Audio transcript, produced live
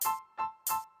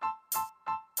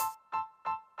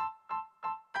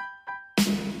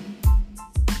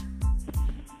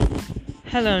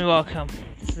Hello and welcome.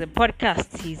 This is a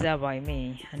podcast teaser by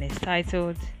me and it's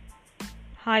titled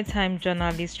High Time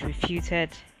Journalists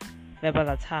Refuted Verbal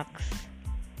Attacks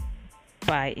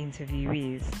by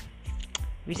Interviewees.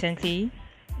 Recently,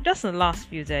 just in the last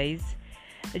few days,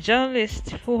 a journalist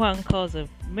who anchors a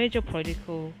major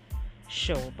political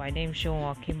show by name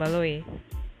Seun Okinbaloye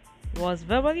was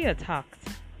verbally attacked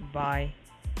by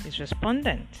his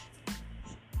respondent,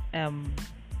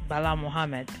 Bala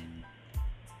Mohmad,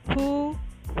 who,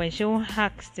 when Seun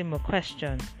asked him a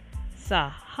question,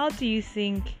 "Sir, do you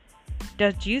think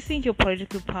your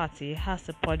political party has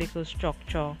the political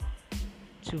structure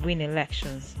to win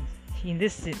elections?" In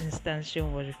this instance,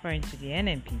 Seun was referring to the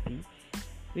NNPP,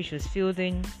 which was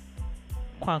fielding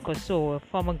Kwankwaso, a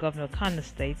former governor of Kano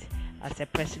State, as a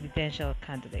presidential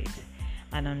candidate.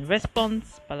 And on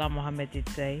response, Bala Mohmad did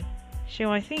say,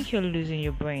 "Seun, I think you're losing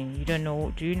your brain. Do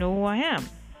you know who I am?"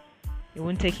 It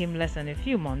won't take him less than a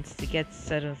few months to get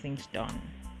certain things done.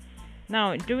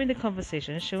 Now, during the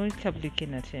conversation, Seun kept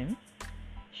looking at him.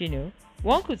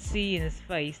 One could see in his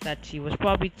face that he was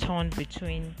probably torn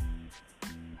between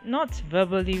not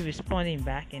verbally responding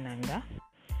back in anger,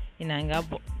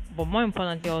 but more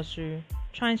importantly also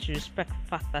trying to respect the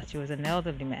fact that he was an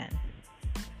elderly man.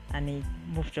 And he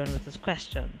moved on with his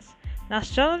questions. Now,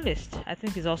 as journalists, I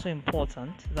think it's also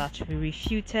important that we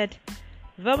refuted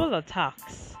verbal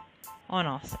attacks on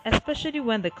us, especially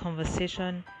when the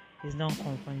conversation is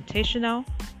non-confrontational,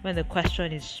 when the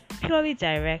question is purely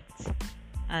direct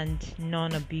and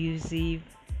non-abusive.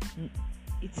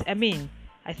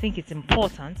 I think it's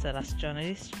important that as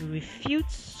journalists we refute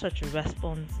such a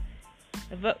response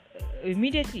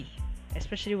immediately,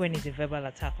 especially when it's a verbal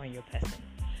attack on your person.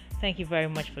 Thank you very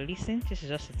much for listening. This is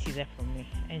just a teaser from me.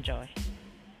 Enjoy.